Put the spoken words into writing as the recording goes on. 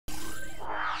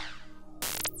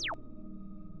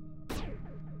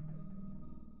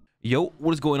Yo,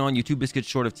 what is going on, YouTube? Biscuits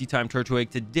short of Tea Time Turtwig.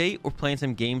 Today, we're playing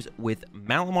some games with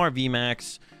Malamar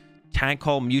VMAX, Tag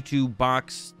Call Mewtwo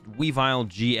Box, Weavile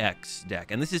GX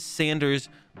deck. And this is Sanders'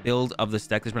 build of this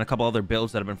deck. There's been a couple other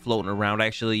builds that have been floating around. I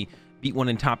actually beat one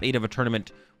in top 8 of a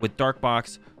tournament with Dark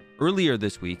Box earlier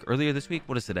this week.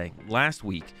 What is today? Last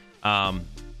week.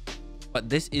 But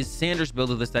this is Sanders' build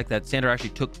of this deck that Sander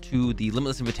actually took to the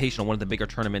Limitless Invitational, one of the bigger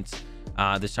tournaments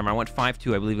this time. I went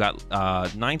 5-2. I believe got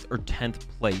 9th or 10th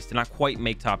place. Did not quite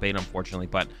make top 8, unfortunately.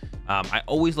 But I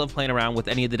always love playing around with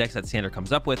any of the decks that Sander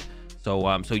comes up with.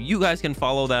 So so you guys can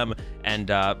follow them and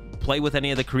play with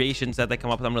any of the creations that they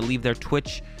come up with. I'm going to leave their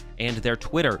Twitch and their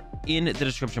Twitter in the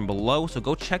description below. So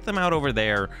go check them out over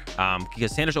there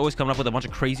because Sander's always coming up with a bunch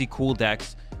of crazy cool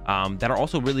decks that are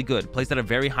also really good, placed at a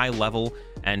very high level.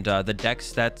 And the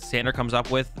decks that Sander comes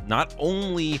up with not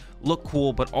only look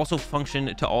cool, but also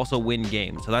function to also win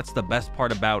games. So that's the best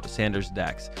part about Sander's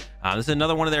decks. This is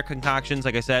another one of their concoctions.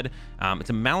 Like I said, it's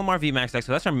a Malamar VMAX deck.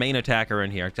 So that's our main attacker in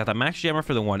here. It's got the Max Jammer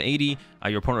for the 180.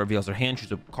 Your opponent reveals their hand,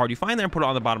 choose a card you find there, and put it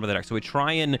on the bottom of the deck. So we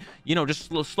try and, you know,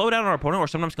 just slow down our opponent or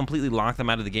sometimes completely lock them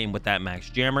out of the game with that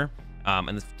Max Jammer.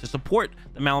 And to support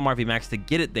the Malamar VMAX to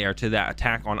get it there to that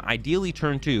attack on ideally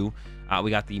turn 2,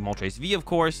 we got the Blissey V, of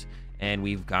course. And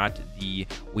we've got the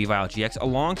Weavile GX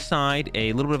alongside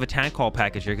a little bit of a tag call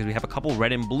package here because we have a couple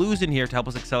red and blues in here to help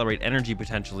us accelerate energy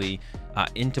potentially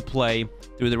into play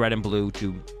through the red and blue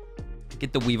to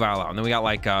get the Weavile out. And then we got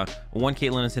like one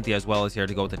Caitlyn and Cynthia as well as here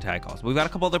to go with the tag calls. We've got a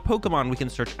couple other Pokemon we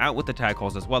can search out with the tag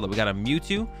calls as well. We got a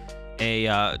Mewtwo,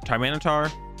 a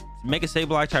Tyranitar, Mega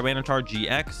Sableye, Tyranitar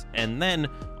GX, and then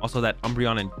also that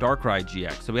Umbreon and Darkrai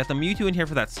GX. So we have the Mewtwo in here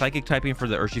for that Psychic typing for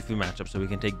the Urshifu matchup, so we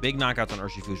can take big knockouts on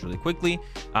Urshifus really quickly.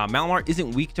 Malamar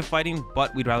isn't weak to fighting,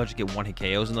 but we'd rather just get one-hit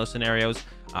KOs in those scenarios.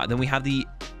 Then we have the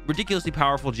ridiculously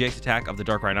powerful GX attack of the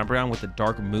Darkrai and Umbreon with the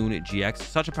Dark Moon GX.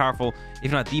 Such a powerful,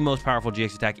 if not the most powerful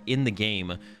GX attack in the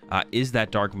game is that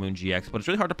Dark Moon GX, but it's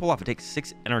really hard to pull off. It takes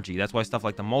 6 energy. That's why stuff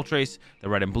like the Moltres, the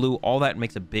red and blue, all that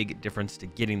makes a big difference to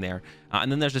getting there.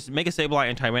 And then there's this Mega Sableye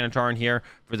and Tyranitar in here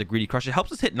for the Greedy Crush. It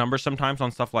helps us hit numbers sometimes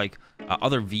on stuff like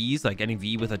other Vs, like any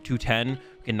V with a 210.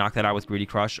 We can knock that out with Greedy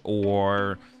Crush,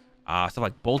 or stuff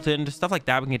like Bolton, stuff like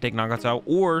that we can take knockouts out.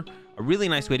 Or a really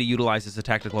nice way to utilize this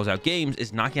attack to close out games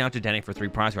is knocking out Dedenne for 3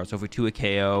 prize cards. So if we 2 a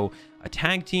KO a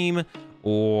tag team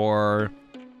or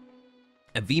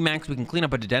a VMAX, we can clean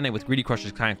up a Dedenne with Greedy Crush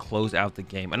to kind of close out the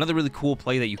game. Another really cool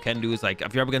play that you can do is, like,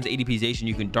 if you're up against ADPZ,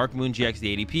 you can Dark Moon GX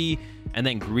the ADP and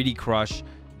then Greedy Crush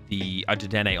the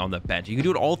Dedenne on the bench. You can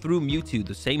do it all through Mewtwo,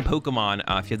 the same Pokemon,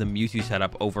 if you have the Mewtwo set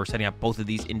up over setting up both of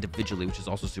these individually, which is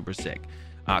also super sick.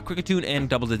 Kricketune and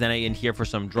double Dedenne in here for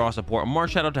some draw support. A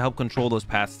Marshadow to help control those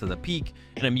paths to the peak,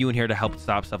 and a Mew in here to help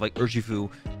stop stuff like Urshifu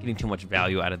getting too much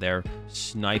value out of their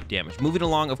snipe damage. Moving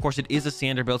along, of course, it is a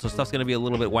Sander build, so stuff's going to be a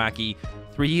little bit wacky.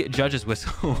 3 Judges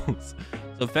Whistles.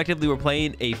 So effectively, we're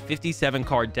playing a 57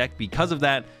 card deck because of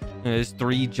that. There's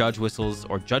 3 Judge Whistles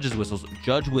or Judges Whistles,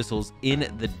 Judge Whistles in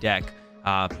the deck.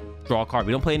 Draw a card.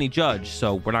 We don't play any Judge,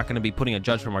 so we're not going to be putting a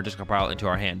Judge from our discard pile into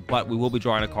our hand, but we will be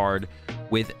drawing a card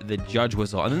with the Judge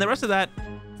Whistle. And then the rest of that,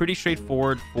 pretty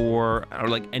straightforward for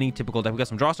like any typical deck. We got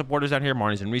some draw supporters out here.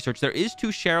 Marnie's in research. There is 2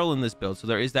 Cheryl in this build, so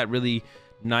there is that really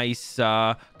nice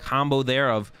combo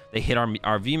there of they hit our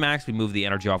VMAX, we move the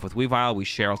energy off with Weavile, we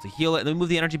Cheryl to heal it, and then we move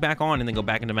the energy back on and then go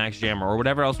back into Max Jammer or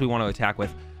whatever else we want to attack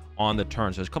with on the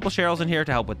turn. So there's a couple Cheryls in here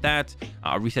to help with that.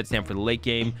 Reset stamp for the late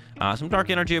game. Some dark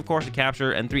energy, of course, to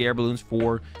capture, and 3 air balloons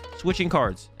for switching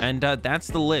cards. And that's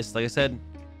the list. Like I said,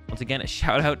 once again, a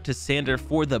shout out to Sander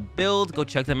for the build. Go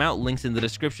check them out. Links in the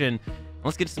description.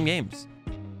 Let's get to some games.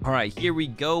 All right, here we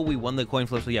go. We won the coin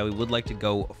flip, so yeah, we would like to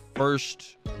go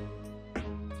first. It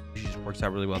just works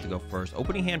out really well to go first.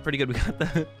 Opening hand, pretty good. We got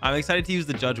the. I'm excited to use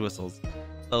the Judge Whistles.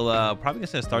 So probably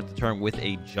just gonna start the turn with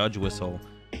a Judge Whistle.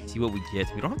 See what we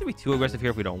get. We don't have to be too aggressive here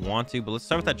if we don't want to, but let's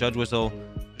start with that Judge Whistle.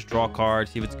 Just draw a card,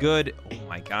 see if it's good. Oh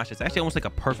my gosh, it's actually almost like a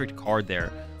perfect card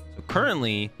there. So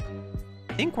currently,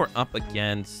 I think we're up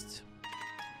against,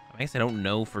 I guess I don't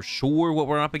know for sure what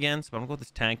we're up against, but I'm gonna go with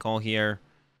this tag call here.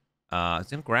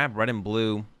 It's gonna grab red and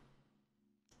blue.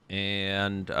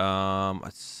 And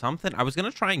something, I was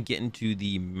gonna try and get into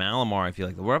the Malamar. I feel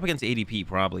like we're up against ADP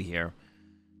probably here.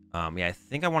 Yeah, I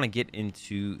think I want to get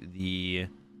into the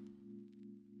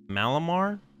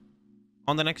Malamar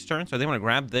on the next turn, so they want to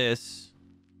grab this.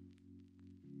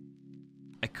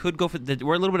 I could go for the,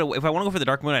 we're a little bit of, if I want to go for the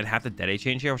Dark Moon, I'd have to Dedenne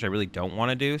change here, which I really don't want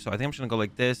to do. So I think I'm just gonna go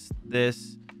like this,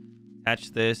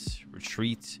 attach this,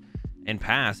 retreat, and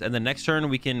pass. And then next turn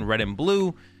we can red and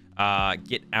blue,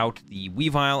 get out the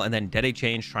Weavile, and then Dedenne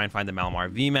change, try and find the Malamar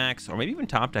VMAX, or maybe even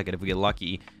top deck it if we get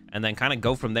lucky, and then kind of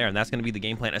go from there. And that's going to be the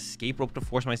game plan. Escape rope to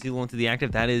force my Sneasel into the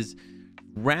active. That is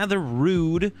rather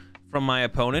rude from my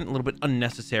opponent. A little bit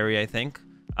unnecessary, I think.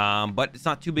 But it's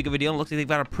not too big of a deal. It looks like they've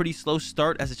got a pretty slow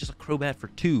start, as it's just a Crobat for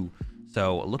 2.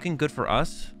 So looking good for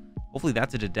us. Hopefully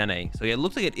that's a Dedenne. So yeah, it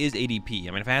looks like it is ADP.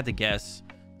 I mean, if I had to guess,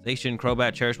 Zacian,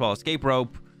 Crobat, Cherish Ball, Escape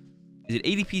Rope. Is it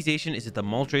ADP Zacian? Is it the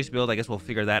Moltres build? I guess we'll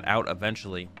figure that out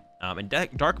eventually. And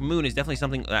Dark Moon is definitely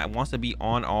something that wants to be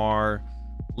on our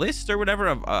list or whatever,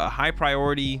 of a high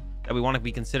priority that we want to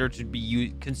be considered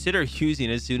consider using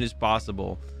as soon as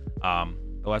possible.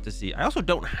 We'll have to see. I also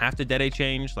don't have to Dede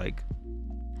change. Like,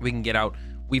 we can get out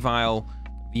Weavile,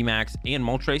 VMAX, and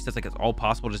Moltres. That's like it's all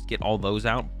possible. Just get all those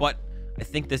out. But I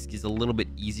think this is a little bit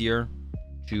easier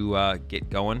to get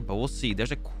going. But we'll see.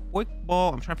 There's a quick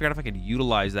ball. I'm trying to figure out if I could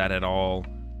utilize that at all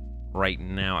right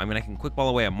now. I mean, I can quick ball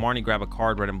away a Marnie, grab a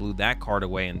card, red and blue that card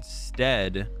away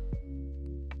instead,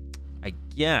 I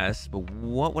guess. But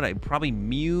what would I probably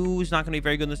Mew's not going to be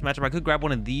very good in this matchup. I could grab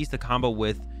one of these to combo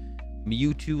with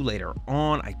Mewtwo later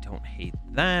on. I don't hate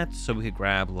that. So we could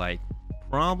grab like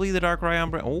probably the Darkrai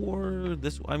Umbra or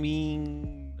this. I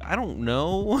mean, I don't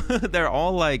know. They're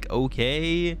all like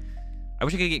okay. I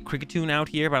wish I could get Kricketune out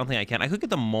here, but I don't think I can. I could get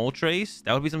the Moltres.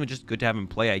 That would be something just good to have in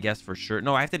play, I guess, for sure.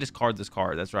 No, I have to discard this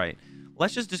card. That's right.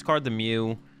 Let's just discard the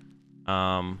Mew. Get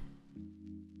off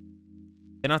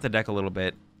the deck a little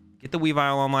bit. Get the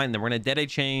Weavile online, and then we're going to Dede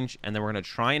change, and then we're going to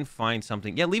try and find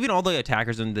something. Yeah, leaving all the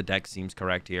attackers in the deck seems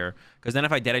correct here. Because then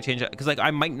if I Dede change, because like I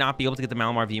might not be able to get the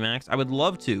Malamar VMAX. I would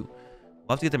love to.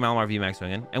 Love to get the Malamar VMAX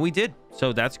swinging. And we did.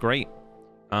 So that's great.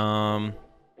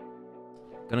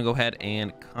 Gonna go ahead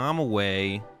and calm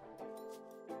away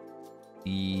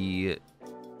the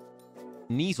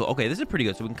Sneasel. Okay, this is pretty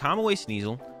good. So we can calm away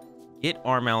Sneasel, get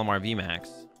our Malamar VMAX,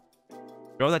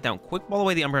 throw that down, quick ball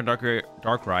away the Umbra and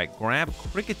Darkrai, grab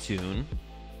Kricketune.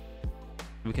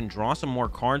 We can draw some more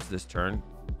cards this turn.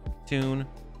 Kricketune,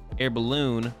 Air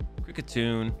Balloon,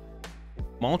 Kricketune,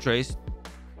 Moltres,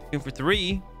 Tune for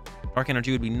 3. Dark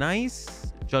Energy would be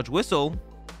nice. Judge Whistle.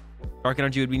 Dark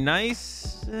Energy would be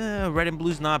nice. Red and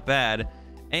blue's not bad.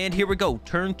 And here we go.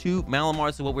 Turn 2 Malamar.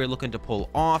 This is what we're looking to pull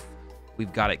off.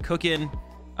 We've got it cooking.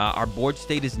 Our board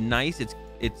state is nice.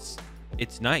 It's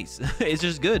nice. It's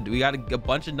just good. We got a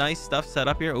bunch of nice stuff set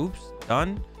up here. Oops,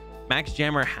 done. Max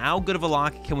Jammer. How good of a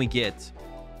lock can we get?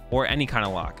 Or any kind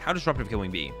of lock? How disruptive can we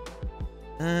be?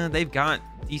 They've got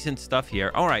decent stuff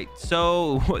here. All right,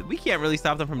 so we can't really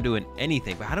stop them from doing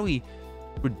anything. But how do we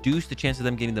reduce the chance of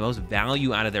them getting the most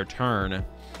value out of their turn?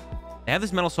 They have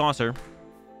this Metal Saucer.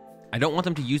 I don't want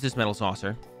them to use this Metal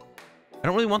Saucer. I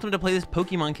don't really want them to play this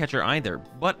Pokemon Catcher either,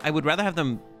 but I would rather have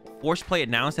them force play it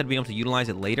now instead of being able to utilize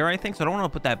it later, I think. So I don't want to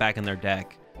put that back in their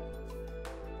deck.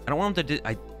 I don't want them to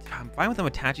I'm fine with them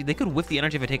attaching. They could whiff the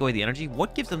energy if I take away the energy.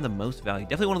 What gives them the most value?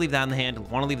 Definitely want to leave that in the hand.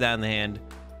 Want to leave that in the hand.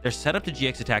 They're set up to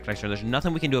GX attack next turn. There's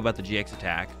nothing we can do about the GX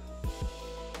attack.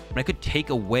 And I could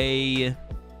take away... I'm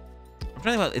trying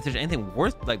to think about if there's anything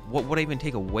worth... Like, what would I even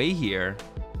take away here?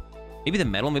 Maybe the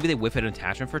metal. Maybe they whiff an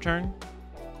attachment for turn.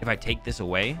 If I take this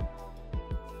away.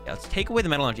 Yeah, let's take away the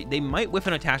metal energy. They might whiff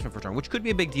an attachment for turn, which could be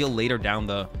a big deal later down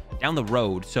the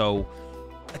road. So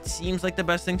that seems like the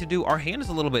best thing to do. Our hand is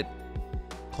a little bit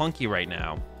clunky right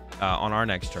now on our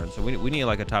next turn. So we need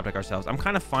like a top deck ourselves. I'm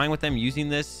kind of fine with them using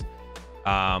this.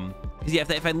 Because yeah,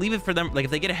 if I leave it for them, like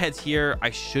if they get aheads here,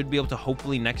 I should be able to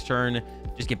hopefully next turn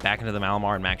just get back into the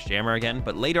Malamar and Max Jammer again.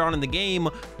 But later on in the game,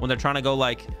 when they're trying to go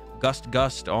like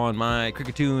Gust on my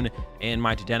Kricketune and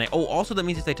my Dedenne. Oh, also that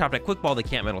means if they top deck Quick Ball, they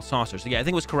can't Metal Saucer. So yeah, I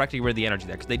think it was correct to get rid of the energy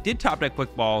there because they did top deck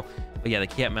Quick Ball, but yeah, they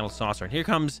can't Metal Saucer. And here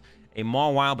comes a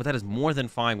Mawile, but that is more than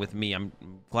fine with me. I'm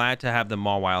glad to have the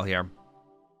Mawile here.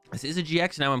 This is a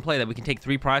GX now in play that we can take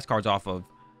 3 prize cards off of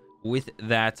with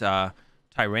that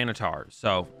Tyranitar.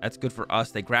 So that's good for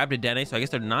us. They grabbed a Dedenne, so I guess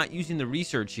they're not using the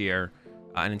research here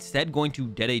and instead going to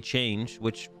Dede change,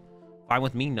 which fine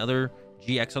with me. Another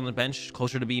GX on the bench,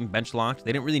 closer to being bench locked.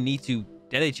 They didn't really need to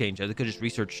Dede change. They could have just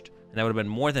researched, and that would have been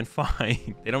more than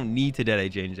fine. They don't need to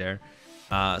Dede change there.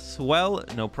 Swell,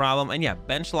 no problem. And yeah,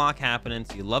 bench lock happening.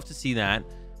 So you love to see that.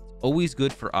 It's always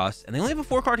good for us. And they only have a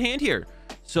 4-card hand here.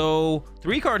 So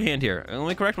 3-card hand here. Let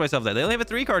me correct myself there. They only have a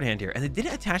 3-card hand here. And they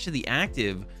didn't attach to the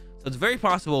active. So it's very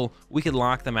possible we could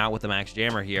lock them out with the Max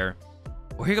Jammer here.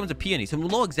 Well, here comes a Peony. So we'll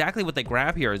know exactly what they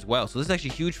grab here as well. So this is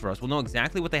actually huge for us. We'll know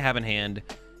exactly what they have in hand.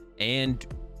 And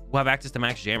we'll have access to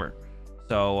Max Jammer.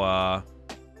 So,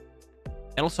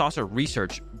 Metal Saucer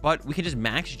research. But we can just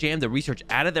Max Jam the research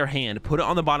out of their hand, put it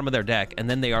on the bottom of their deck, and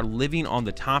then they are living on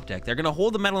the top deck. They're going to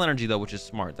hold the Metal Energy, though, which is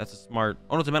smart. That's a smart...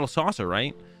 Oh, no, it's a Metal Saucer,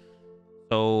 right?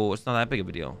 So, it's not that big of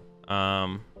a deal.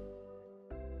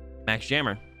 Max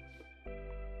Jammer.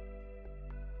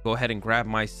 Go ahead and grab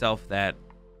myself that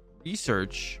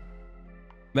research.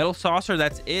 Metal Saucer,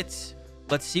 that's it.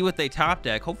 Let's see what they top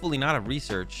deck. Hopefully not a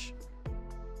research.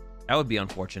 That would be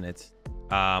unfortunate.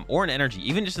 Or an energy.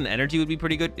 Even just an energy would be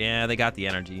pretty good. Yeah, they got the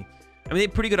energy. I mean, they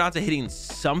have pretty good odds of hitting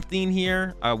something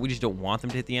here. We just don't want them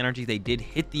to hit the energy. They did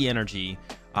hit the energy.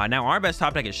 Now our best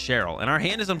top deck is Cheryl, and our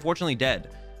hand is unfortunately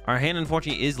dead. Our hand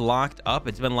unfortunately is locked up.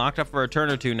 It's been locked up for a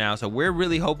turn or two now, so we're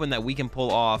really hoping that we can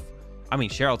pull off. I mean,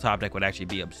 Cheryl top deck would actually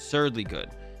be absurdly good.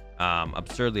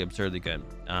 Absurdly good.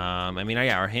 I mean,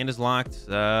 yeah, our hand is locked.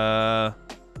 Top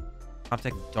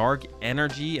deck Dark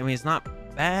Energy. I mean, it's not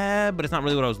bad, but it's not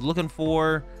really what I was looking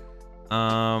for.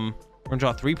 We're gonna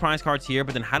draw 3 prize cards here,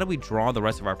 but then how do we draw the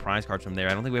rest of our prize cards from there?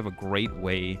 I don't think we have a great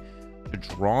way to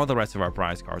draw the rest of our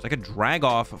prize cards. I could drag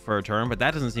off for a turn, but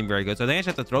that doesn't seem very good. So I think I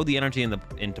just have to throw the energy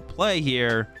into play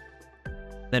here.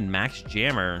 Then Max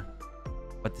Jammer.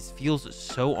 But this feels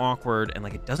so awkward, and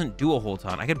like it doesn't do a whole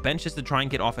ton. I could bench this to try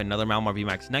and get off another Malamar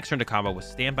VMAX next turn to combo with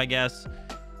Stamp, I guess.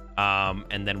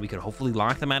 And then we could hopefully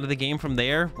lock them out of the game from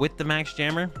there with the Max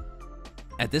Jammer.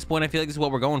 At this point, I feel like this is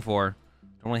what we're going for.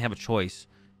 Don't really have a choice.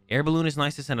 Air Balloon is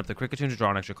nice to send up the Cricketune to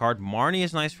draw an extra card. Marnie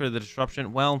is nice for the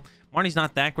disruption. Well, Marnie's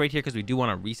not that great here because we do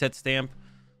want a reset Stamp.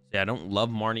 So yeah, I don't love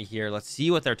Marnie here. Let's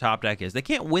see what their top deck is. They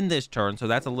can't win this turn, so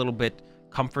that's a little bit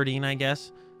comforting, I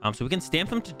guess. So we can Stamp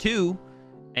them to 2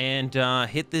 and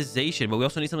hit this Zacian, but we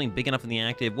also need something big enough in the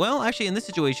active. Well, actually, in this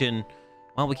situation,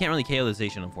 well, we can't really KO the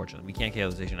Zacian, unfortunately. We can't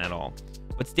KO the Zacian at all.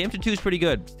 But Stamp to 2 is pretty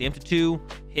good. Stamp to 2,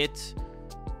 hit,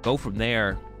 go from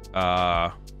there.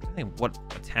 I think what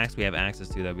attacks we have access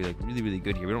to that would be like really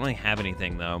good here. We don't really have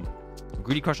anything though.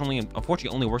 Greedy Crush unfortunately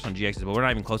only works on GXs, but we're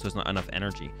not even close to enough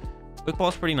energy. Quick Ball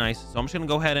is pretty nice, so I'm just gonna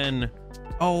go ahead and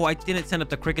I didn't send up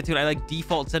the Cricketune. I like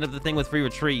default send up the thing with free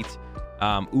retreat.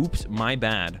 Oops, my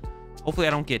bad. Hopefully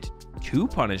I don't get too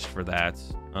punished for that.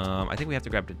 I think we have to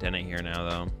grab Dedenne here now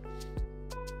though.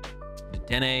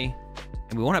 Dedenne,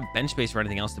 and we won't have bench space for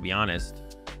anything else, to be honest.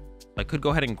 I could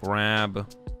go ahead and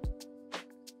grab.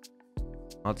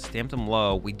 I'll stamp them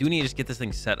low. We do need to just get this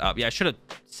thing set up. Yeah, I should have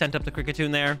sent up the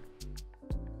Cricketune there.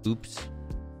 Oops.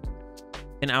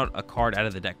 Pin out a card out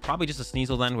of the deck. Probably just a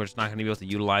Sneasel then. We're just not going to be able to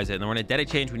utilize it. And then we're in a Dedenne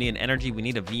change. We need an energy. We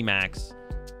need a VMAX.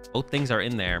 Both things are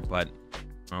in there, but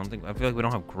I feel like we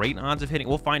don't have great odds of hitting.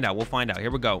 We'll find out. We'll find out.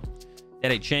 Here we go.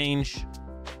 Dedenne change.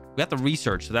 We got the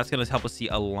research, so that's going to help us see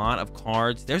a lot of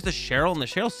cards. There's the Cheryl, and the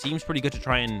Cheryl seems pretty good to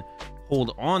try and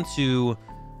hold on to.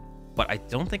 But I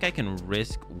don't think I can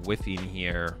risk whiffing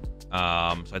here. So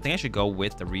I think I should go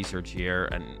with the research here.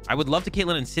 And I would love to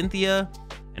Caitlyn and Cynthia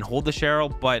and hold the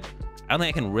Cheryl, but I don't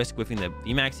think I can risk whiffing the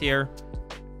VMAX here.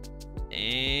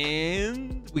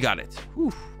 And we got it.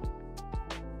 Whew.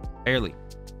 Barely.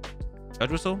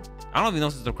 Judge Whistle? I don't even know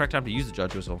if this is the correct time to use the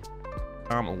Judge Whistle.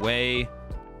 Away.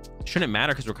 Shouldn't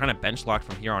matter because we're kind of bench locked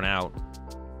from here on out.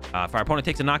 If our opponent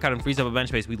takes a knockout and frees up a bench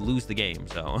space, we lose the game.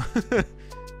 So I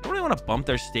don't really want to bump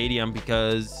their stadium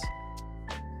because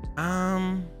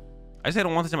I just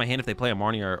don't want this in my hand if they play a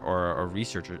Marnie or a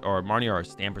researcher or Marnie or a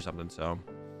Stamp or something. So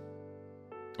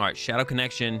all right, Shadow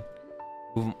Connection,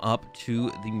 move them up to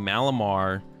the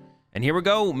Malamar, and here we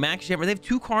go. Max Jammer. They have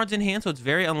 2 cards in hand, so it's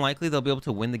very unlikely they'll be able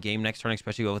to win the game next turn,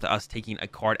 especially with us taking a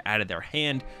card out of their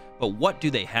hand. But what do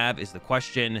they have is the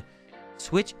question.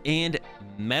 Switch and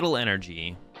Metal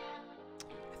Energy.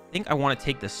 I think I want to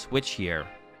take the switch here,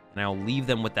 and I'll leave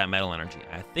them with that Metal Energy.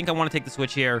 I think I want to take the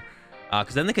switch here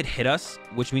because then they could hit us,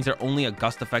 which means they're only a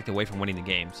gust effect away from winning the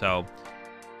game. So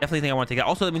definitely think I want to take that.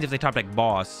 Also, that means if they top deck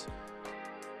Boss,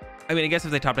 I mean, I guess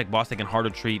if they top deck Boss, they can Hard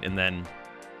Retreat and then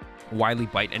Wily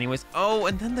Bite anyways. Oh,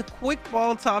 and then the Quick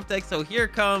Ball top deck. So here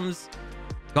comes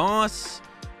Goss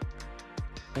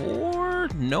or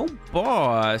no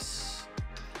Boss.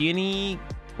 Peony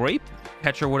Grape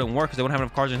Catcher wouldn't work because they wouldn't have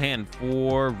enough cards in hand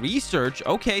for research.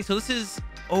 Okay, so this is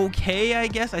okay, I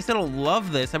guess. I still don't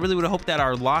love this. I really would have hoped that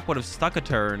our lock would have stuck a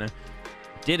turn.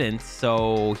 Didn't.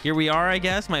 So here we are, I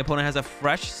guess. My opponent has a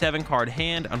fresh 7-card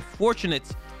hand. Unfortunate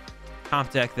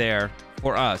top deck there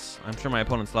for us. I'm sure my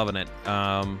opponent's loving it.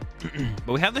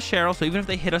 But we have the Cheryl, so even if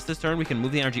they hit us this turn, we can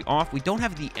move the energy off. We don't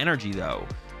have the energy, though.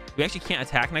 We actually can't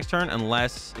attack next turn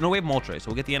unless... No, we have Moltres, so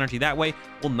we'll get the energy that way.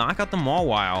 We'll knock out the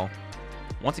Mawile.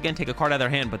 Once again, take a card out of their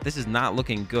hand, but this is not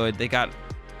looking good. They got...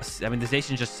 I mean, the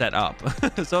station's just set up.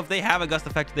 So if they have a Gust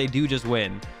Effect, they do just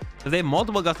win. So if they have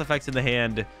multiple Gust Effects in the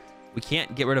hand, we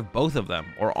can't get rid of both of them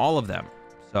or all of them.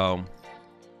 So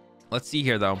let's see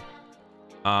here, though.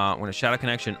 We're going to Shadow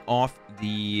Connection off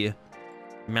the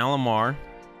Malamar.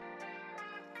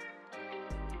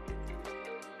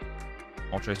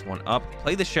 Moltres 1 up.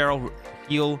 Play the Cheryl,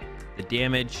 heal the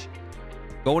damage.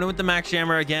 Going in with the Max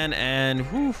Jammer again, and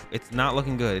whew, it's not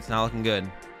looking good. It's not looking good.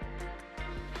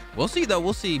 We'll see, though.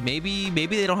 We'll see. Maybe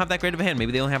they don't have that great of a hand.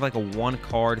 Maybe they only have like a one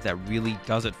card that really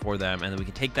does it for them, and then we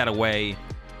can take that away.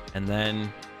 And then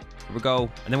here we go.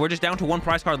 And then we're just down to one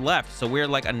prize card left. So we're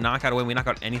like a knockout away. We knock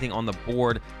out anything on the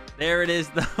board. There it is,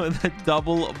 the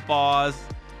double boss.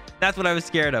 That's what I was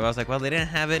scared of. I was like, well, they didn't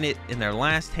have it in their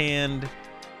last hand.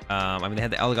 I mean, they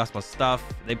had the Elagos plus stuff.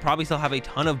 They probably still have a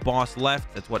ton of boss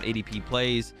left. That's what ADP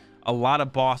plays. A lot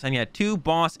of boss, and yet 2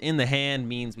 boss in the hand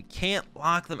means we can't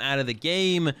lock them out of the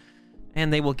game,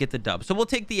 and they will get the dub. So we'll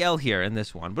take the L here in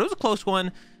this one, but it was a close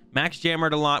one. Max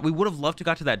jammered a lot. We would have loved to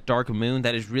got to that Dark Moon.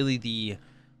 That is really the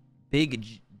big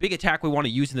attack we want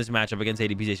to use in this matchup against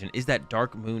ADPZ is that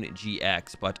Dark Moon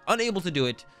GX, but unable to do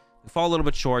it. We fall a little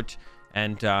bit short,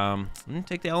 and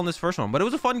take the L in this first one. But it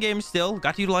was a fun game still.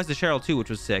 Got to utilize the Cheryl too, which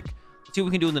was sick. Let's see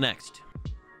what we can do in the next.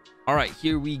 All right,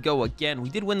 here we go again. We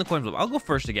did win the coin flip. I'll go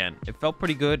first again. It felt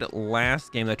pretty good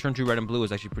last game. That turn 2 red and blue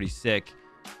was actually pretty sick.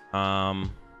 Not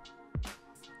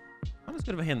as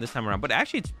good of a hand this time around, but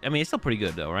actually, it's still pretty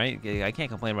good though, right? I can't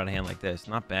complain about a hand like this.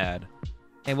 Not bad.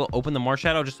 Okay, we'll open the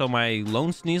Marshadow just so my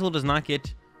Lone Sneasel does not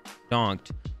get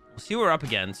donked. We'll see what we're up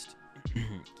against.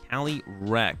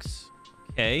 Calyrex.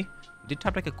 Okay, we did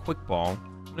top deck a quick ball.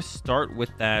 I'm gonna start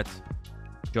with that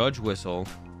Judge Whistle.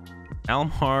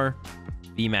 Malamar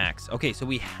VMAX. Okay, so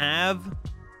we have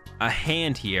a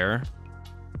hand here,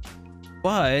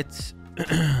 but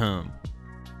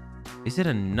is it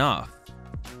enough?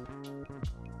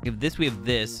 If this, we have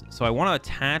this, so I want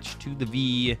to attach to the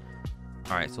V.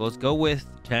 All right, so let's go with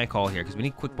Tag Call here because we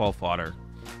need quick ball fodder.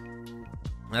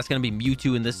 That's gonna be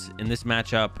Mewtwo in this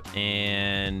matchup,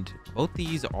 and both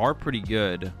these are pretty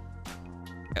good.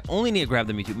 I only need to grab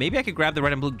the Mewtwo. Maybe I could grab the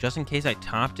red and blue just in case I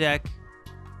top deck.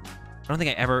 I don't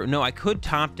think I ever... No, I could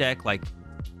top deck, like,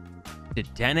 the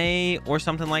Dene or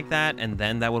something like that, and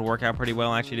then that would work out pretty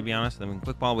well, actually, to be honest. Then we can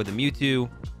quick ball with the Mewtwo.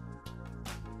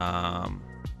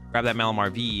 Grab that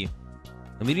Malamar V.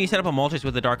 And we need to set up a Moltres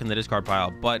with the Dark in the discard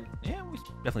pile, but, yeah, it's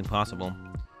definitely possible.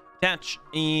 Attach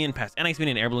and pass. And I need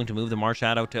an Air Balloon to move the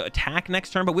Marshadow to attack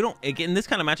next turn, but we don't... Again, in this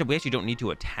kind of matchup, we actually don't need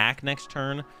to attack next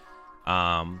turn.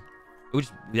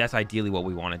 That's ideally what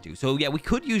we want to do. So, yeah, we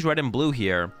could use red and blue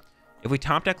here. If we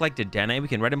top deck like Dedenne, we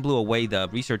can red and blue away the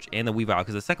Research and the Weavile,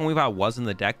 because the second Weavile was in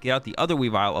the deck. Get out the other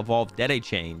Weavile, evolve Dede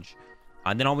Change.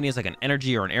 And then all we need is like an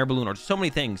Energy or an Air Balloon or so many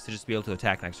things to just be able to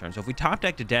attack next turn. So if we top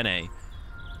deck Dedenne,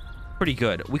 pretty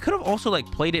good. We could have also like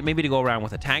played it maybe to go around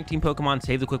with a Tag Team Pokemon,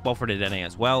 save the Quick Ball for Dedenne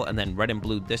as well, and then red and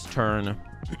blue this turn.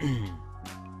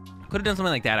 Could have done something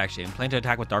like that actually, and plan to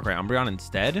attack with Darkrai Umbreon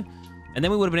instead. And then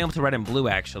we would have been able to red and blue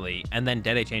actually, and then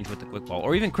Dede Change with the Quick Ball,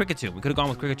 or even Kricketune. We could have gone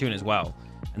with Kricketune as well,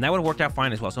 and that would have worked out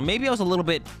fine as well. So maybe I was a little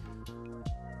bit,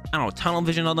 I don't know, tunnel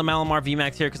vision on the Malamar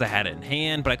VMAX here because I had it in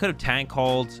hand, but I could have Tag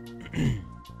Called.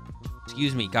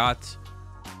 Excuse me, got,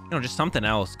 just something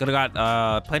else. Could have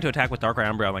got plan to attack with Darkrai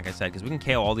Umbreon, like I said, because we can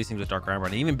KO all these things with Darkrai Umbreon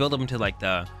and even build them into like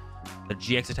the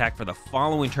GX attack for the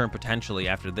following turn potentially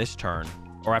after this turn,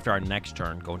 or after our next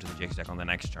turn, go into the GX attack on the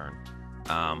next turn.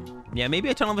 Yeah, maybe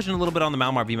I tunnel vision a little bit on the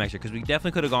Malamar VMAX here because we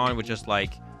definitely could have gone with just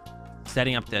like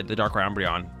setting up the Darkrai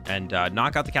Umbreon and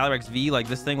knock out the Calyrex V. Like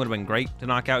this thing would have been great to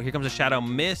knock out. Here comes a Shadow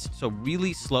Mist, so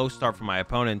really slow start for my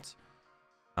opponent.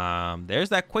 There's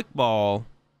that Quick Ball,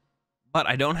 but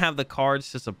I don't have the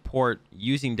cards to support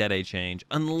using Dede Change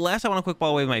unless I want to Quick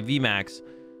Ball away with my VMAX,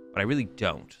 but I really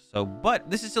don't. So, but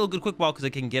this is still a good Quick Ball because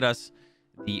it can get us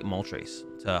the Moltres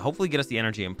to hopefully get us the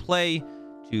energy in play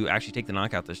to actually take the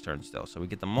knockout this turn still. So we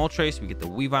get the Moltres, we get the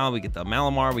Weavile, we get the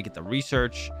Malamar, we get the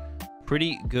Research.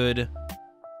 Pretty good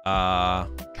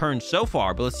turn so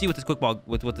far, but let's see what this Quick Ball,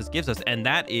 what this gives us, and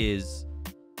that is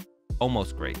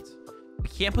almost great. We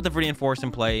can't put the Viridian Force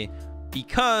in play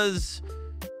because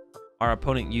our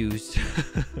opponent used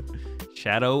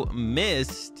Shadow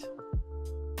Mist.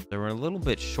 So we're a little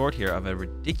bit short here of a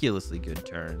ridiculously good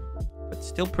turn, but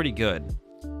still pretty good.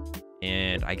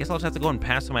 And I guess I'll just have to go and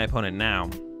pass to my opponent now.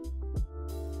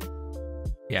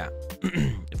 Yeah.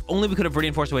 If only we could have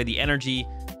Viridian Force away the energy,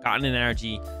 gotten an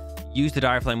energy, used the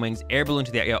Dire Flame Wings, Air Balloon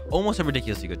to the... Yeah, almost a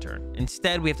ridiculously good turn.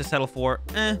 Instead, we have to settle for,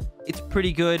 it's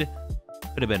pretty good.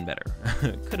 Could have been better.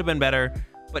 Could have been better,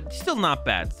 but still not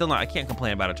bad. Still not... I can't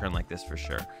complain about a turn like this for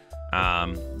sure.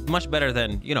 Much better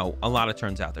than, a lot of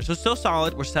turns out there. So still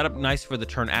solid. We're set up nice for the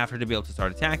turn after to be able to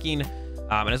start attacking.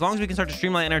 And as long as we can start to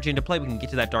streamline energy into play, we can get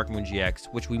to that Dark Moon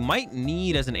GX, which we might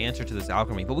need as an answer to this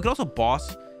Alchemy. But we could also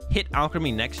boss hit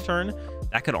Alchemy next turn.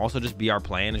 That could also just be our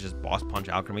plan, is just boss punch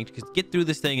Alchemy, because get through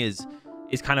this thing is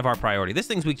kind of our priority. This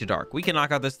thing's weak to dark. We can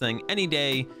knock out this thing any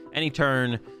day, any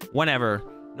turn, whenever.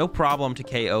 no problem to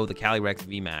KO the Calyrex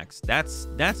VMAX.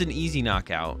 That's an easy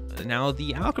knockout. Now,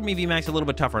 the Alchemy VMAX is a little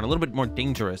bit tougher and a little bit more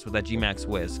dangerous with that Gmax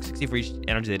Whisk. 60 for each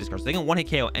energy they discard. So they can one-hit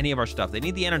KO any of our stuff. They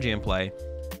need the energy in play,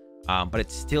 but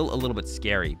it's still a little bit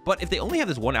scary. But if they only have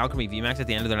this one Alchemy VMAX at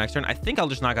the end of their next turn, I think I'll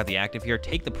just knock out the active here,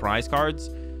 take the prize cards,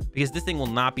 because this thing will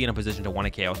not be in a position to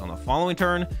one-hit KO us on the following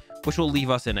turn, which will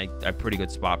leave us in a pretty good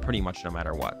spot pretty much no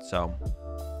matter what. So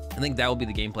I think that will be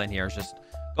the game plan here, is just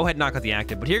go ahead and knock out the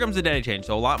active. But here comes the Dead Change,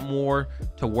 so a lot more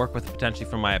to work with potentially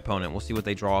from my opponent. We'll see what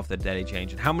they draw off the Dead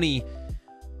Change, and how many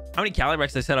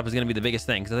Calyrex they set up is going to be the biggest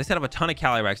thing, because they set up a ton of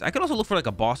Calyrex. I could also look for like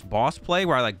a boss play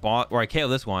where I KO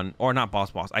this one, or not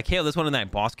boss. I KO this one and then I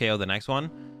boss KO the next one.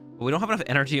 But we don't have enough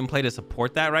energy in play to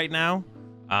support that right now.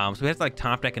 So we have to like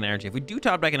top deck an energy. If we do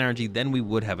top deck an energy, then we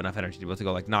would have enough energy to be able to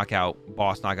go like knockout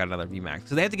boss, knock out another VMAX.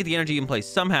 So they have to get the energy in place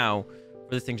somehow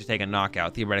for this thing to take a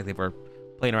knockout, theoretically, if we're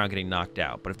playing around getting knocked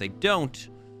out. But if they don't,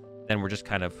 then we're just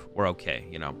kind of, we're okay,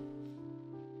 you know.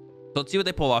 So let's see what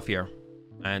they pull off here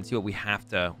and see what we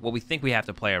think we have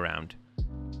to play around.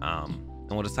 And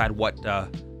we'll decide what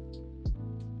then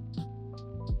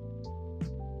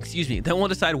we'll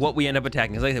decide what we end up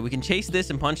attacking. Because like I said, we can chase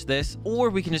this and punch this, or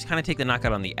we can just kind of take the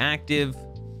knockout on the active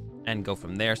and go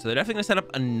from there. So they're definitely gonna set up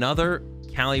another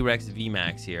Calyrex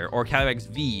VMAX here, or Calyrex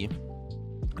V.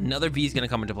 Another V is going to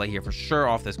come into play here for sure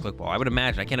off this quick ball. I would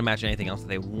imagine. I can't imagine anything else that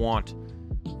they want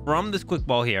from this quick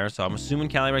ball here. So I'm assuming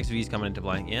Calyrex V is coming into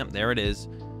play. Yeah, there it is.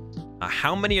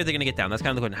 How many are they going to get down? That's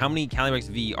kind of the question. How many Calyrex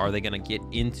V are they going to get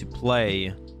into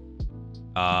play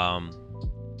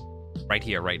right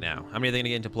here, right now? How many are they going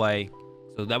to get into play?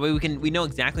 So that way we know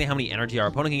exactly how many energy our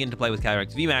opponent can get into play with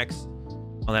Calyrex VMAX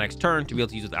on the next turn to be able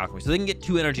to use with Alchemy. So they can get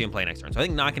 2 energy in play next turn. So I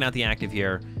think knocking out the active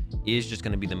here is just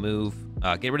going to be the move.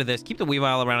 Get rid of this. Keep the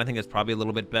Weavile around. I think that's probably a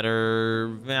little bit better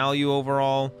value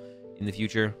overall in the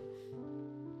future.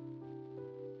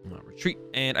 Retreat.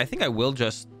 And I think I will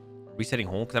just resetting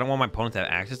hole, because I don't want my opponent to have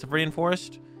access to Viridian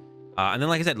Forest. And then,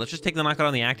 like I said, let's just take the knockout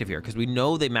on the active here, because we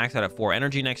know they max out at 4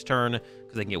 energy next turn,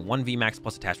 because they can get 1 VMAX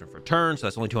plus attachment for a turn, so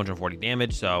that's only 240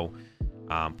 damage, so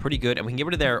pretty good. And we can get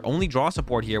rid of their only draw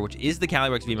support here, which is the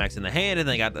Calyrex VMAX in the hand, and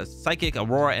they got the Psychic,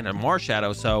 Aurora, and a Mars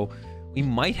Shadow, so we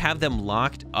might have them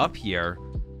locked up here.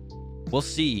 We'll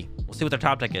see. We'll see what their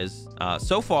top deck is.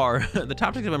 So far, the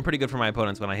top decks have been pretty good for my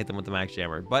opponents when I hit them with the Max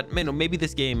Jammer. But, man, maybe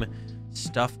this game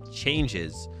stuff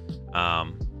changes.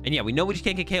 And yeah, we know we just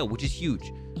can't get KO, which is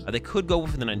huge. They could go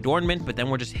with an Adornment, but then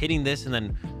we're just hitting this, and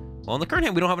then, well, in the current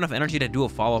hand, we don't have enough energy to do a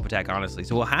follow-up attack, honestly.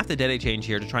 So we'll have to Dead Change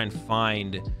here to try and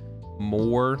find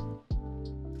more.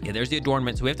 Yeah, there's the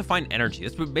Adornment. So we have to find energy.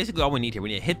 That's basically all we need here. We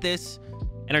need to hit this,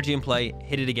 energy in play,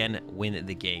 hit it again, win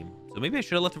the game. So maybe I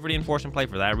should have left the Viridian Force in play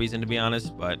for that reason, to be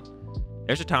honest, but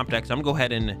there's a top deck, so I'm gonna go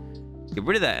ahead and get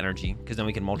rid of that energy, because then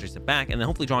we can multi it back, and then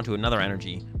hopefully draw into another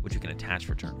energy, which we can attach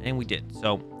for turn, and we did.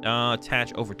 So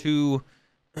attach over to,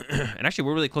 and actually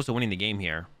we're really close to winning the game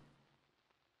here,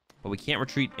 but we can't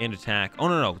retreat and attack. Oh,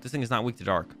 no, this thing is not weak to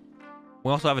dark.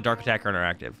 We also have a dark attacker on our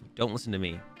active. Don't listen to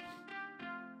me.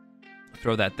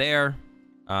 Throw that there.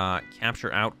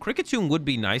 Capture out. Kricketune would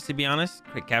be nice, to be honest.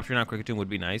 Capturing out Kricketune would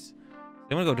be nice. I'm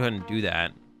going to go ahead and do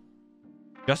that.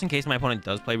 Just in case my opponent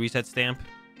does play Reset Stamp.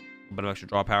 A bit of extra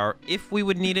draw power, if we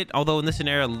would need it. Although in this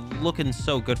scenario, looking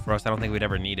so good for us, I don't think we'd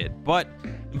ever need it. But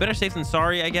better safe than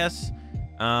sorry, I guess.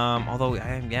 Although,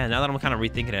 yeah, now that I'm kind of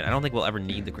rethinking it, I don't think we'll ever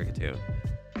need the Kricketune.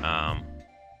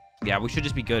 Yeah, we should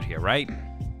just be good here, right?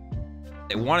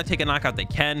 They want to take a knockout, they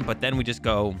can, but then we just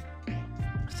go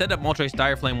set up Moltres,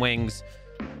 Dire Flame Wings,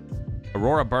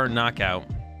 Aurora Burn knockout.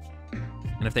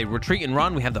 And if they retreat and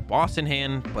run, we have the boss in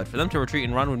hand. But for them to retreat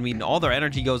and run would mean all their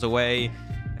energy goes away.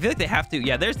 I feel like they have to.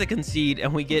 Yeah, there's the concede,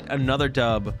 and we get another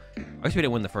dub. I guess we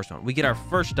didn't win the first one. We get our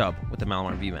first dub with the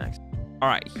Malamar VMAX. All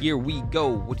right, here we go.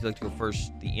 Would you like to go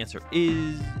first? The answer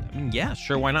is, I mean, yeah,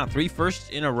 sure, why not? 3 firsts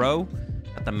in a row.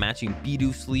 Got the matching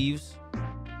Bidoof sleeves.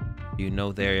 You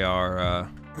know they are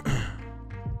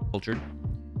cultured.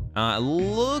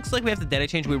 Looks like we have the Dead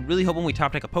Change. We're really hoping we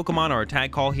top deck a Pokemon or a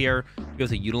Tag Call here to be able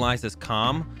to utilize this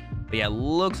Calm. But yeah,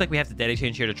 looks like we have to Dead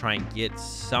Change here to try and get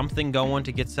something going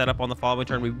to get set up on the following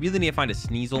turn. We really need to find a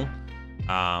Sneasel.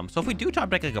 So if we do top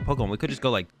deck like a Pokemon, we could just go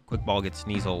like Quick Ball, get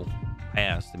Sneasel,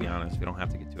 pass, to be honest. We don't have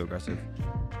to get too aggressive.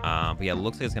 But yeah,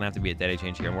 looks like it's going to have to be a Dead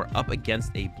Change here. And we're up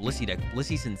against a Blissey deck,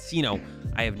 Blissey Cincino.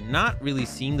 I have not really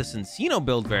seen the Cincino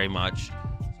build very much.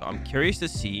 So I'm curious to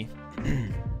see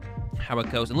how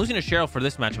it goes. And losing to Cheryl for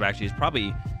this matchup actually is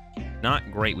probably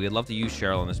not great. We would love to use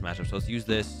Cheryl in this matchup. So let's use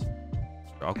this.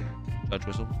 Judge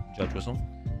Whistle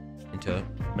into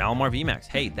Malamar VMAX.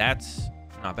 Hey, that's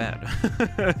not bad.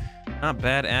 Not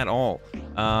bad at all.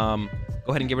 Go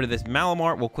go ahead and get rid of this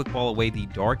Malamar. We'll quick ball away the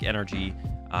Dark Energy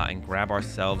and grab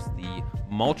ourselves the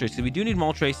Moltres. So we do need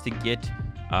Moltres to get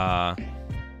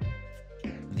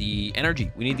the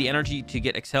energy. We need the energy to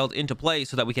get Excelled into play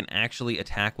so that we can actually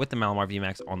attack with the Malamar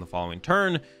VMAX on the following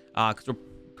turn. Because our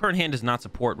current hand does not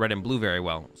support red and blue very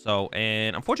well. So,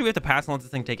 and unfortunately we have to pass and let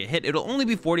this thing take a hit. It'll only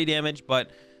be 40 damage,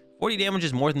 but 40 damage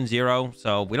is more than 0.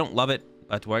 So we don't love it,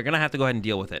 but we're going to have to go ahead and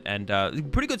deal with it. And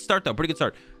pretty good start though, pretty good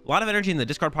start. A lot of energy in the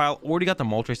discard pile. Already got the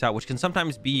Moltres out, which can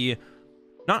sometimes be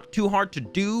not too hard to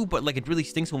do, but like it really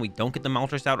stinks when we don't get the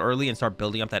Moltres out early and start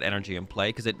building up that energy in play,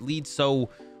 because it leads so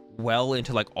well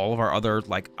into like all of our other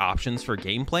like options for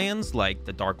game plans, like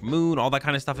the Dark Moon. All that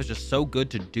kind of stuff is just so good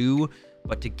to do,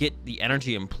 but to get the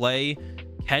energy in play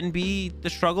can be the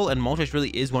struggle. And Moltres really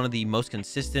is one of the most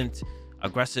consistent,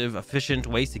 aggressive, efficient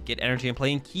ways to get energy in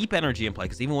play and keep energy in play,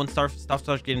 because even when stuff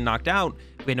starts getting knocked out,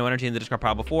 if we had no energy in the discard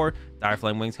pile before, Dire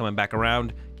Flame Wings coming back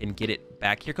around can get it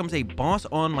back. Here comes a boss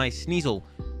on my Sneasel,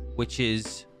 which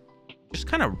is just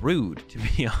kind of rude, to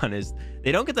be honest.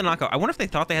 They don't get the knockout. I wonder if they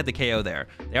thought they had the KO there.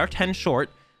 They are 10 short.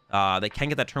 They can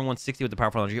get that turn 160 with the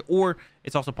powerful energy, or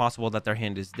it's also possible that their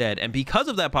hand is dead. And because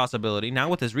of that possibility, now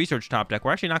with this research top deck,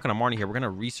 we're actually not going to Marnie here. We're going to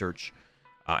research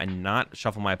and not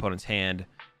shuffle my opponent's hand.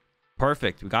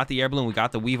 Perfect. We got the Air Balloon. We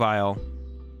got the Weavile.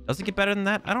 Does it get better than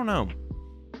that? I don't know.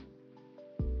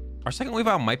 Our second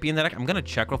Weavile might be in that deck. I'm going to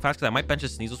check real fast because I might bench a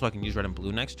Sneasel so I can use red and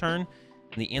blue next turn.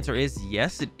 And the answer is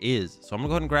yes, it is. So I'm going to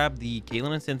go ahead and grab the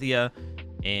Galen and Cynthia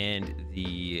and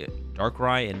the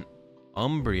Darkrai and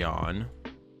Umbreon.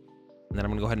 And then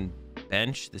I'm going to go ahead and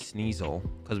bench the Sneasel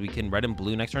because we can red and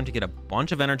blue next turn to get a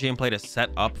bunch of energy in play to set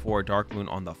up for Dark Moon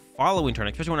on the following turn,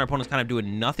 especially when our opponent's kind of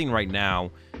doing nothing right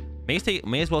now.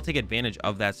 May as well take advantage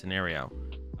of that scenario,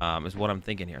 is what I'm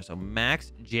thinking here. So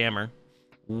Max Jammer,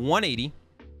 180.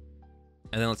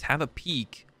 And then let's have a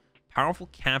peek. Powerful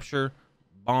Capture,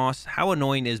 Boss. How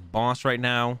annoying is Boss right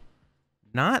now?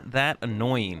 Not that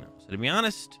annoying. So to be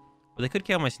honest, but they could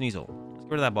KO my Sneasel. Let's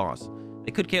get rid of that Boss.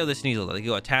 They could KO the Sneasel. They could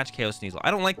go attach KO Sneasel.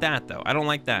 I don't like that though. I don't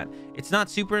like that. It's not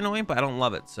super annoying, but I don't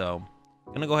love it. So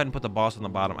I'm gonna go ahead and put the Boss on the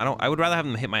bottom. I would rather have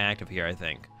them hit my active here, I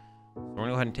think. So we're gonna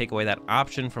go ahead and take away that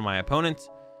option from my opponent.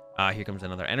 Here comes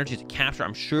another energy to capture.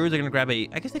 I'm sure they're gonna grab a,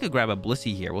 I guess they could grab a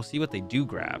Blissey here. We'll see what they do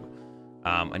grab.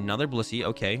 Another Blissey.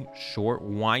 Okay, sure,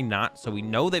 why not? So we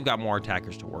know they've got more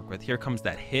attackers to work with. Here comes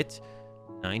that hit,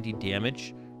 90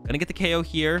 damage. Gonna get the KO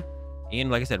here, and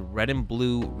like I said, red and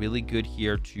blue really good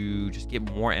here to just get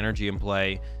more energy in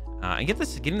play. And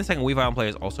getting the second Weavile in play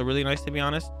is also really nice, to be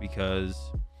honest,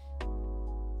 because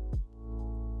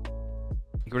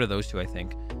get rid of those two, I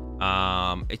think.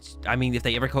 I mean, if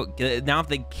they ever now, if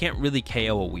they can't really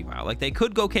KO a Weavile, like they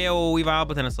could go KO a Weavile,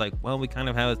 but then it's like, well, we kind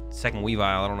of have a second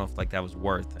Weavile. I don't know if like that was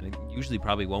worth, and it usually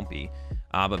probably won't be.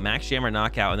 But Max Jammer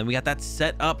knockout, and then we got that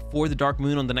set up for the Dark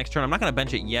Moon on the next turn. I'm not gonna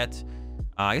bench it yet.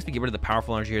 I guess we get rid of the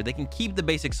powerful energy here. They can keep the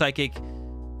basic Psychic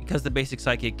because the basic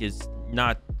Psychic is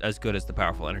not as good as the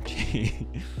powerful energy.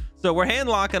 So we're hand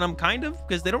locking them kind of,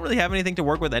 because they don't really have anything to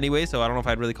work with anyway. So I don't know if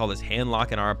I'd really call this hand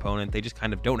locking our opponent. They just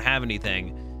kind of don't have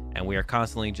anything, and we are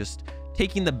constantly just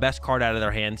taking the best card out of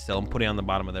their hand still and putting it on the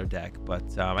bottom of their deck.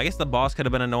 But I guess the Boss could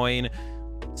have been annoying.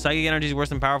 Psychic energy is worse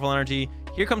than powerful energy.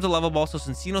 Here comes a level ball, so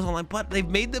Cincino's online, but they've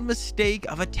made the mistake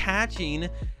of attaching,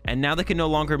 and now they can no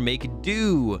longer make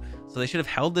do. So they should have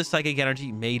held this Psychic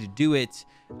energy, made do it,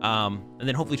 and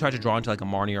then hopefully try to draw into like a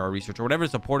Marnie or a Research or whatever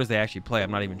supporters they actually play.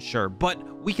 I'm not even sure,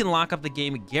 but we can lock up the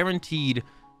game guaranteed.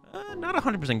 Not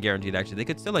 100% guaranteed, actually. They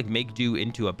could still like make do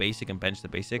into a basic and bench the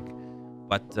basic,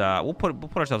 but we'll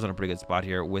put ourselves in a pretty good spot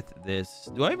here with this.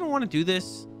 Do I even want to do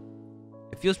this?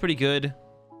 It feels pretty good.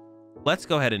 Let's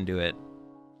go ahead and do it.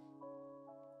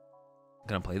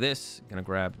 Gonna play this. Gonna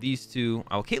grab these two.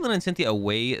 I'll Caitlyn and Cynthia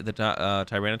away the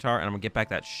Tyranitar, and I'm gonna get back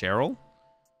that Cheryl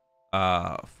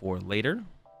for later.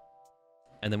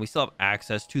 And then we still have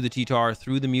access to the T-Tar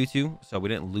through the Mewtwo, so we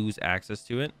didn't lose access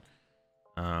to it.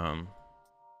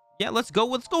 Yeah, let's go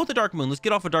with the Dark Moon. Let's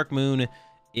get off of Dark Moon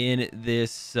in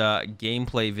this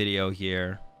gameplay video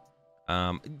here.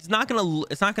 It's not gonna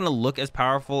look as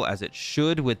powerful as it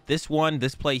should with this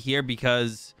play here,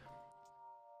 because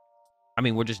I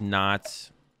mean, we're just not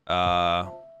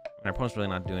our opponent's really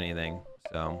not doing anything.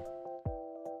 So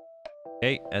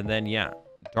okay, and then yeah,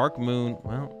 Dark Moon.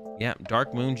 Well, yeah,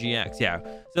 Dark Moon GX. Yeah,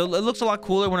 so it looks a lot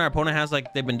cooler when our opponent has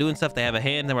like, they've been doing stuff, they have a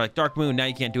hand, and then we're like, Dark Moon, now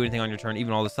you can't do anything on your turn,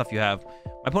 even all the stuff you have.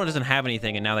 My opponent doesn't have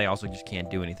anything, and now they also just can't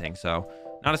do anything. So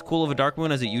not as cool of a Dark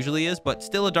Moon as it usually is, but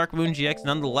still a Dark Moon GX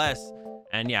nonetheless.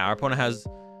 And yeah, our opponent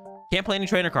can't play any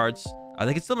trainer cards.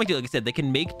 They can still make do, like I said, they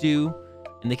can make do,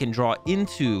 and they can draw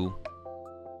into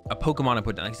a Pokemon and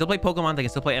put down. They can still play Pokemon, they can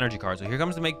still play energy cards. So here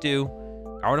comes the make do.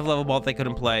 Power of level ball they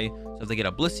couldn't play. So if they get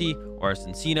a Blissey or a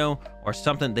Cincino or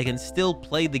something, they can still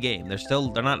play the game.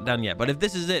 They're not done yet. But if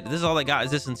this is it, this is all they got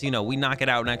is this Cincino, we knock it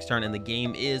out next turn and the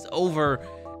game is over.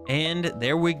 And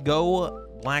there we go.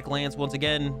 Black Lance once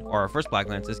again, or our first Black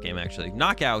Lance this game actually.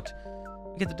 Knockout.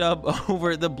 We get the dub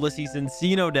over the Blissey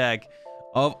Cincino deck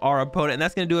of our opponent. And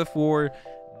that's going to do it for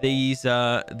these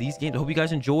games. I hope you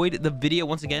guys enjoyed the video.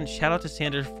 Once again, shout out to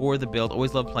Sander for the build.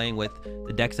 Always love playing with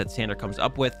the decks that Sander comes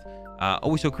up with.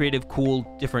 Always so creative, cool,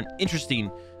 different, interesting.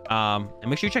 And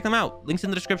make sure you check them out. Links in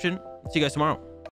the description. See you guys tomorrow.